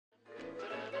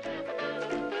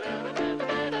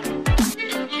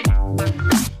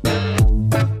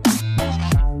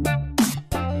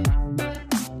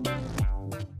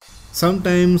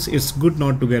sometimes it's good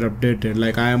not to get updated.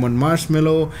 Like I am on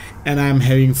Marshmallow and I am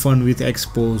having fun with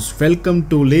Xposed. Welcome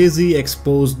to Lazy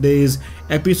Xposed Days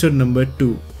episode number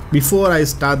 2. Before I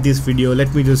start this video,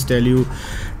 let me just tell you,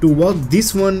 to work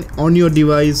this one on your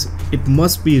device, it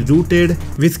must be rooted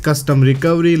with custom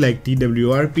recovery like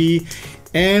TWRP,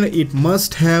 and it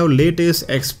must have latest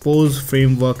Xposed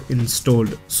framework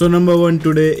installed. So number 1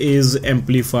 today is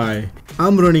AMPUFY.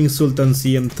 I'm running Sultan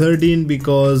CM13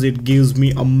 because it gives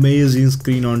me amazing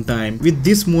screen on time. With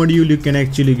this module you can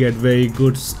actually get very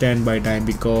good standby time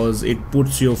because it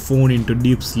puts your phone into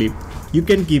deep sleep. You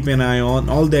can keep an eye on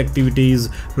all the activities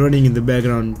running in the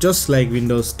background just like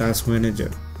Windows Task Manager.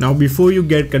 Now before you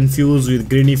get confused with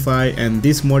Greenify and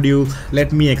this module,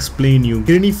 let me explain you.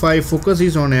 Greenify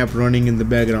focuses on app running in the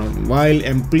background, while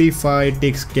AMPUFY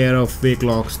takes care of wake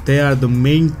locks. They are the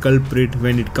main culprit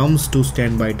when it comes to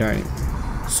standby time.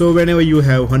 So whenever you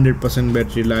have 100%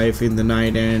 battery life in the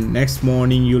night and next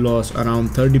morning you lost around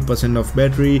 30% of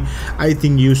battery, I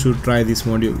think you should try this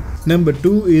module. Number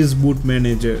 2 is Boot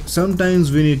Manager.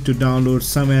 Sometimes we need to download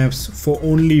some apps for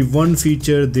only one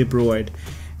feature they provide,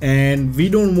 and we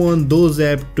don't want those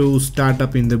apps to start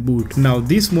up in the boot. Now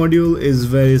this module is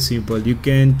very simple. You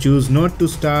can choose not to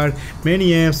start many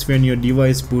apps when your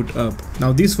device boot up.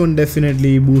 Now this one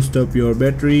definitely boosts up your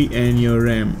battery and your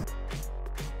RAM.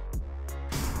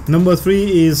 Number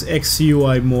 3 is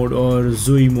XUIMOD or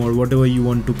XUIMOD, whatever you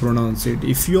want to pronounce it.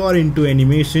 If you are into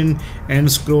animation and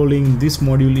scrolling, this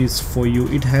module is for you.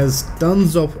 It has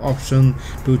tons of options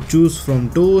to choose from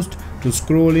toast to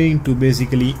scrolling to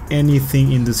basically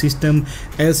anything in the system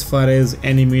as far as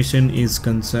animation is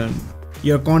concerned.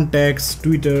 Your contacts,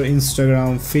 Twitter,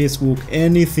 Instagram, Facebook,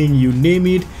 anything you name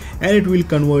it, and it will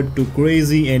convert to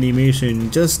crazy animation.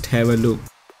 Just have a look.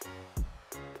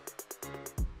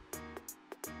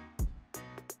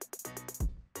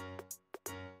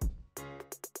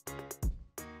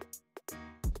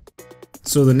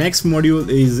 So the next module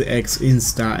is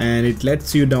Xinsta, and it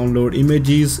lets you download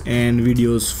images and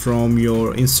videos from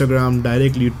your Instagram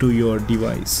directly to your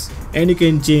device, and you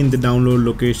can change the download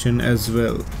location as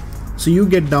well. So you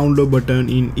get download button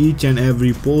in each and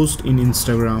every post in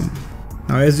Instagram.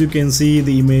 Now as you can see,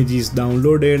 the image is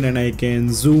downloaded and I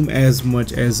can zoom as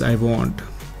much as I want.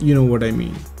 You know what I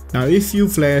mean. Now if you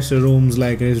flash ROMs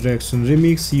like Resurrection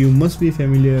Remix, you must be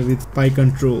familiar with Pie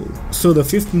Control. So the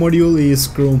 5th module is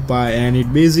CHROMEPIE, and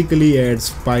it basically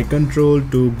adds Pie Control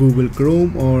to Google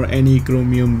Chrome or any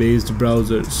Chromium based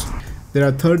browsers. There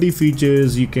are 30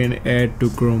 features you can add to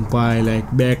CHROMEPIE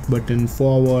like back button,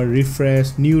 forward,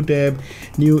 refresh, new tab,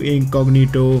 new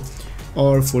incognito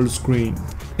or full screen.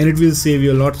 And it will save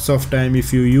you lots of time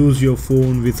if you use your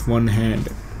phone with one hand.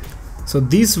 So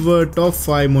these were top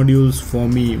 5 modules for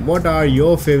me. What are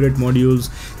your favorite modules?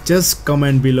 Just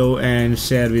comment below and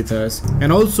share with us.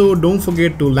 And also don't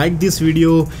forget to like this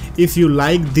video if you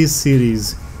like this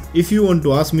series. If you want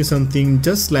to ask me something,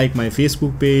 just like my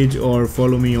Facebook page or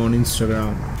follow me on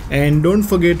Instagram. And don't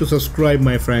forget to subscribe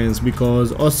my friends,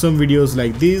 because awesome videos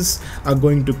like this are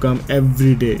going to come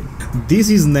every day. This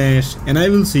is Nash and I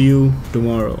will see you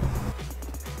tomorrow.